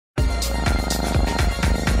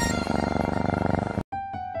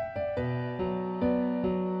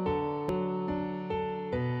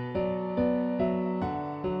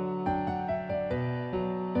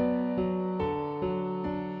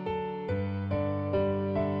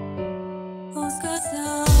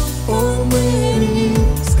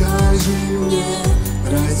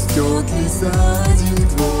растет ли садик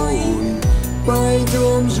твой?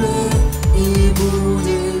 Пойдем же, и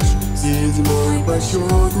будешь седьмой по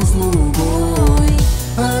счету слугой.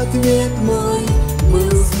 Ответ мой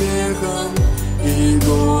был смехом, и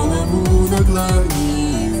голову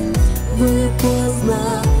наклонив. Вы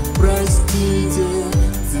поздно, простите,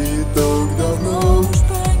 цветок давно уж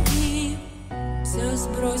погиб. Все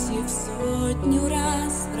сбросив сотню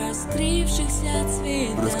раз в раскрывшихся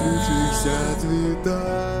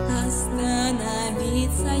цветах,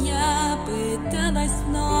 остановиться я пыталась в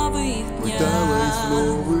новых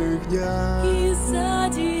днях. И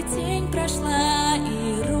сзади тень прошла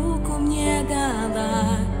и руку мне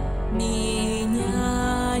дала.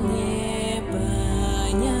 Меня не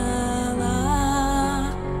поняла.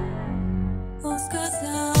 Он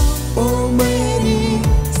сказал: о, Мэри,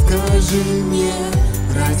 скажи мне,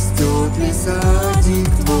 растет ли садик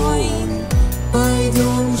твой?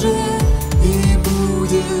 Пойдем же, и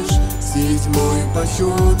будешь седьмой по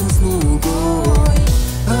счету слугой.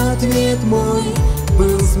 Ответ мой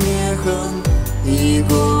был смехом, и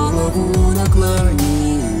голову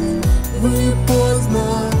наклонив. Вы поздно,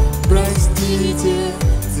 простите,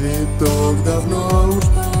 цветок давно уж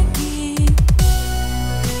погиб.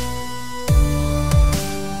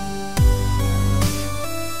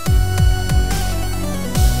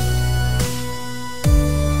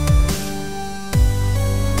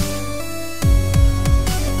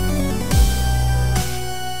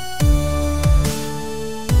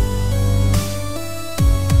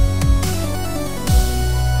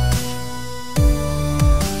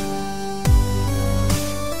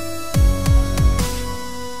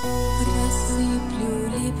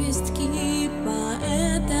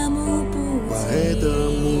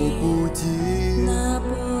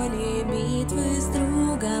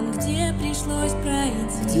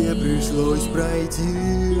 Пришлось пройти.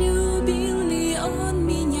 Любил ли он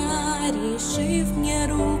меня, решив мне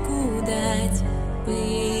руку дать,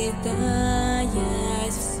 пытаясь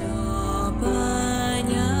все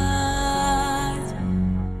понять?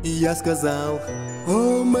 И я сказал: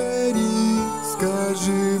 о, Мэри,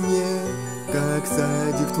 скажи мне, как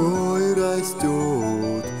садик твой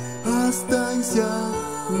растет? Останься,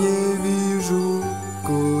 не вижу,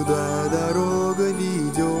 куда дорога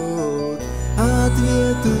ведет.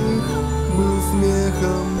 Ответ их был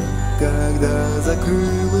смехом, когда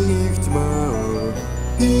закрыла их тьма.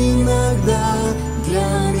 Иногда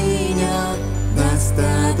для меня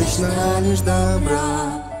достаточно лишь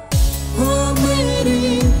добра. О,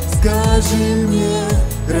 Мэри, скажи мне,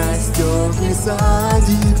 растет ли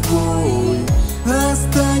садик твой?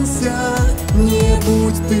 Останься, не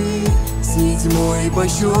будь ты седьмой по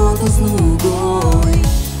счету слугой.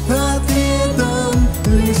 Ответом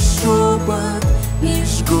лишь шепот,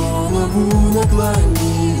 лишь голову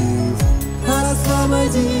наклонив.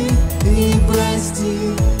 Освободи и прости,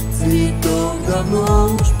 цветок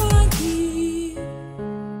давно уж погиб.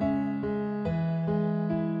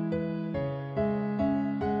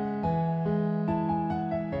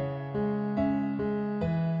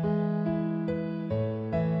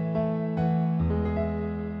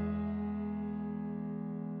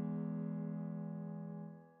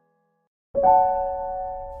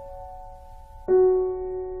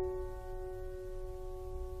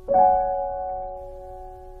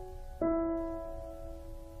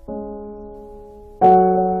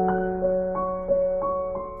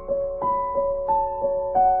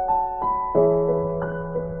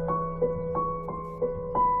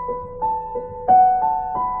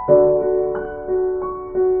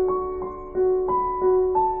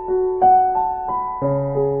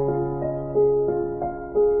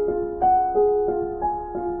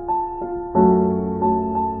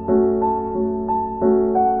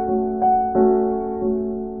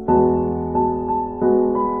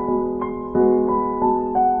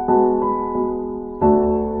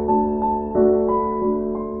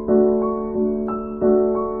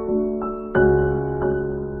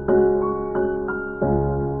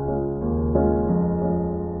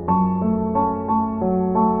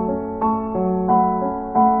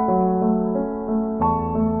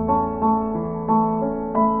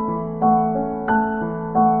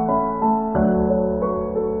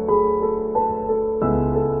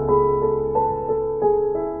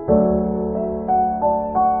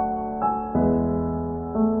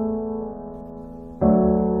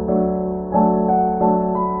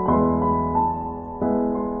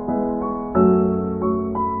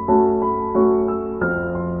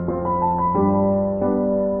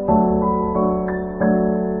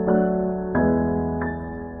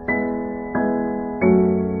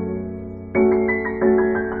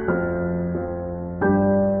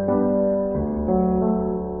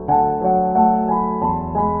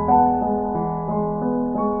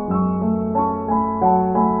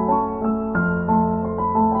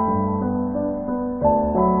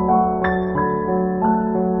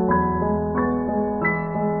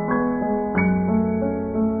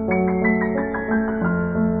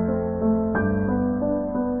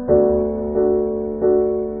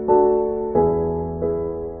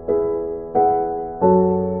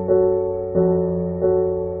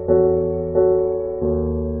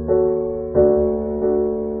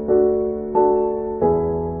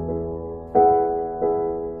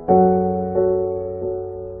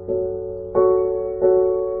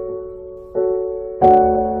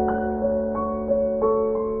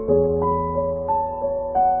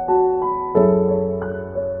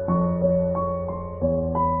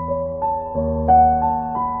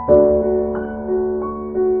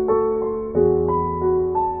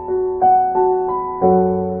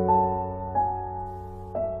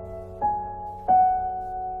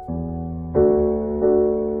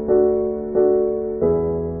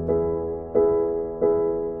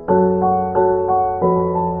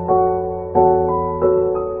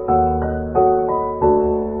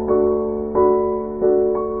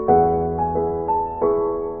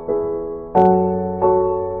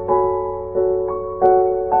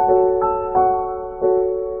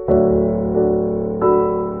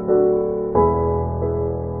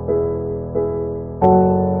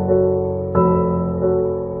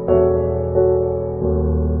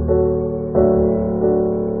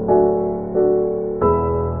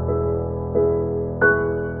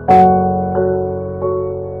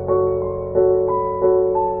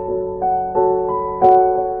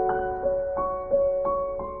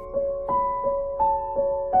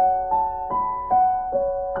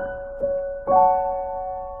 夏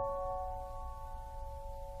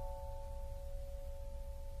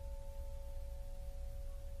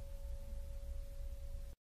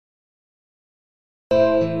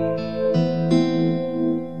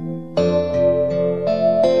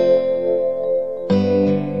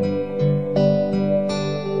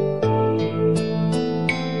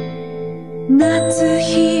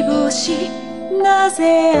日星な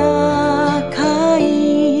ぜ赤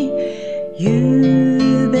い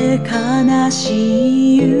夢悲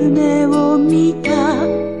しい夢を見た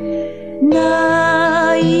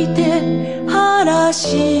泣いて晴ら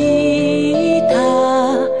した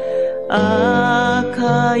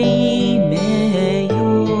赤い目よ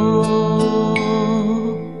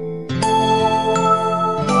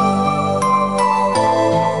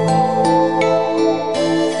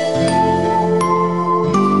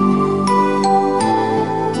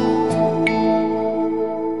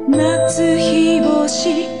夏日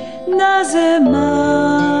星なぜ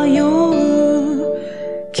迷う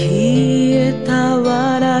消えた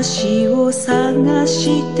わらしを探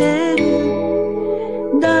して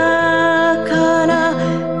るだから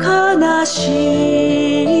悲し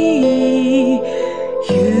い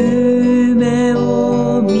夢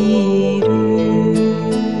を見る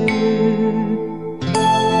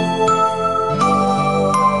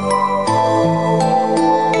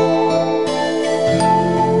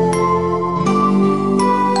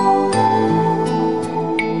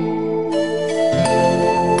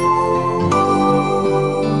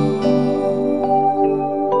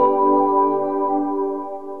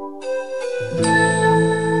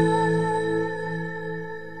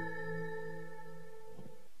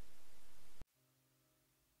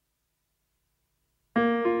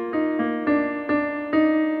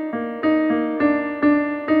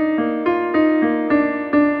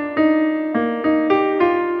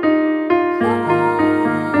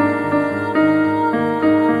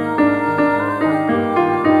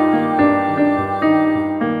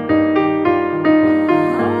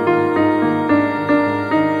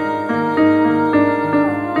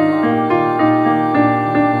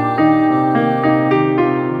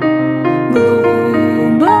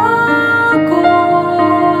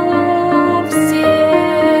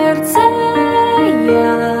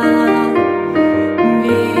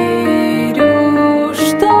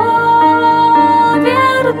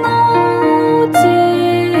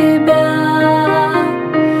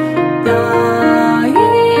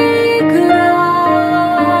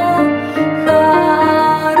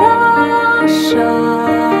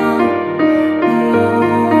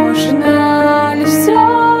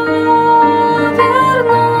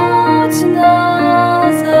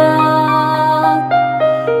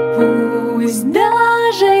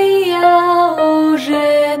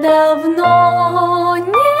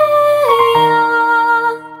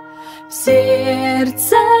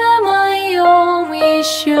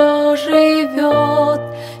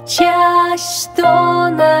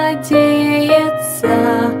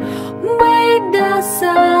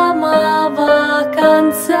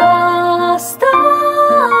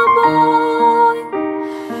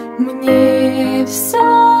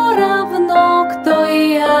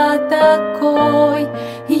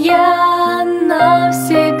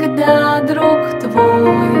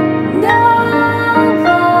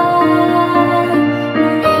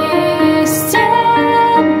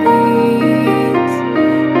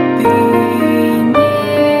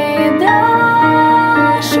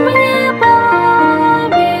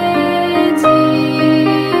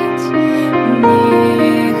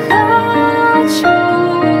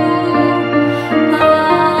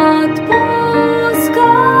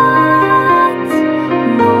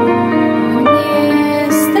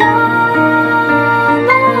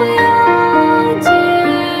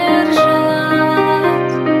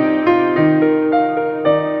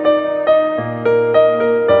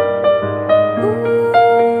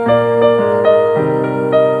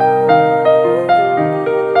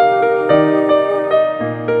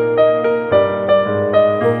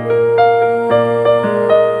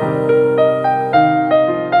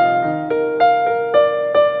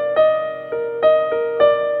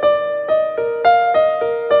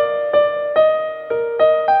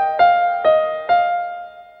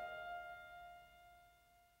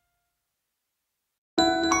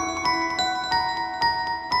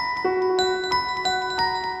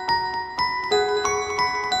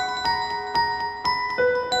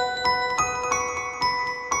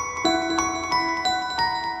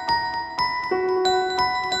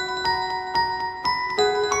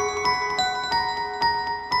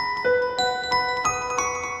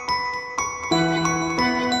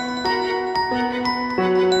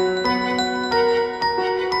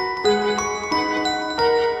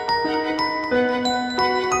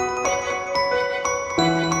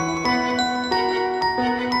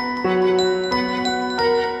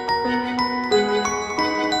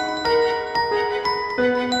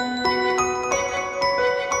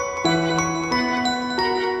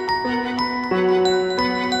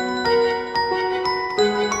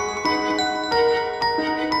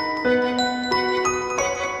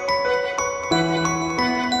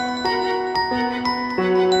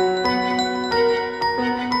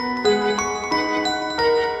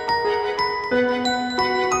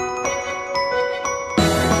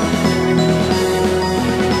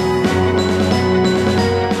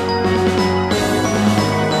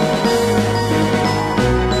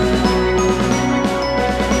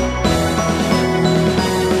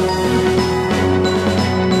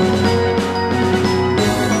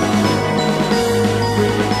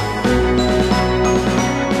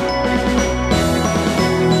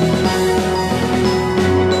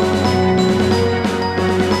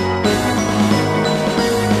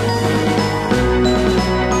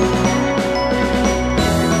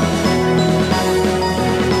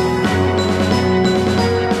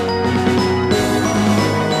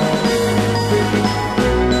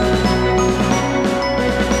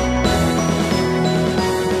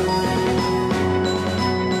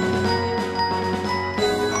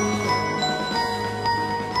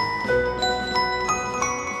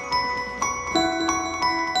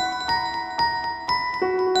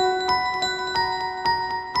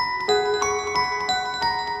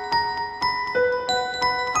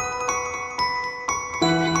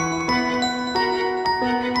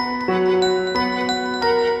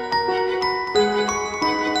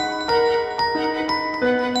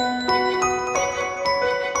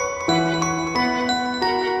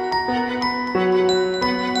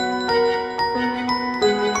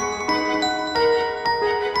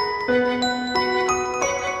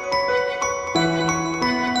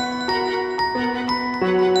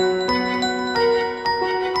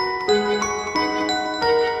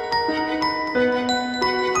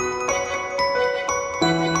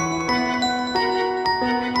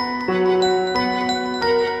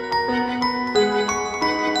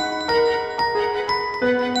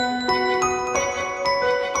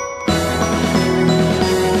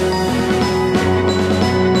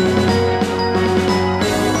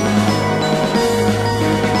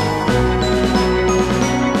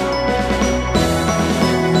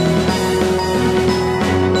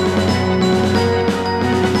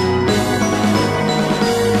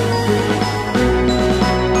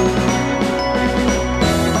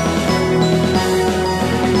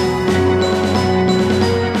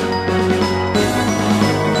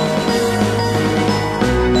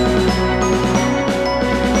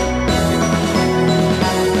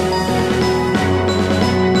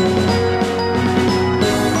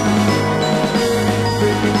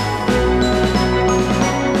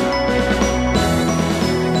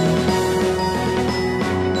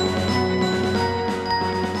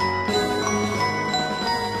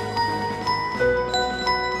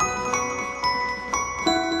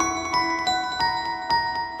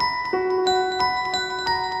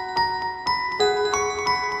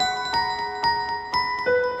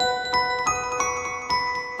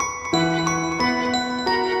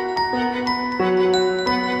Thank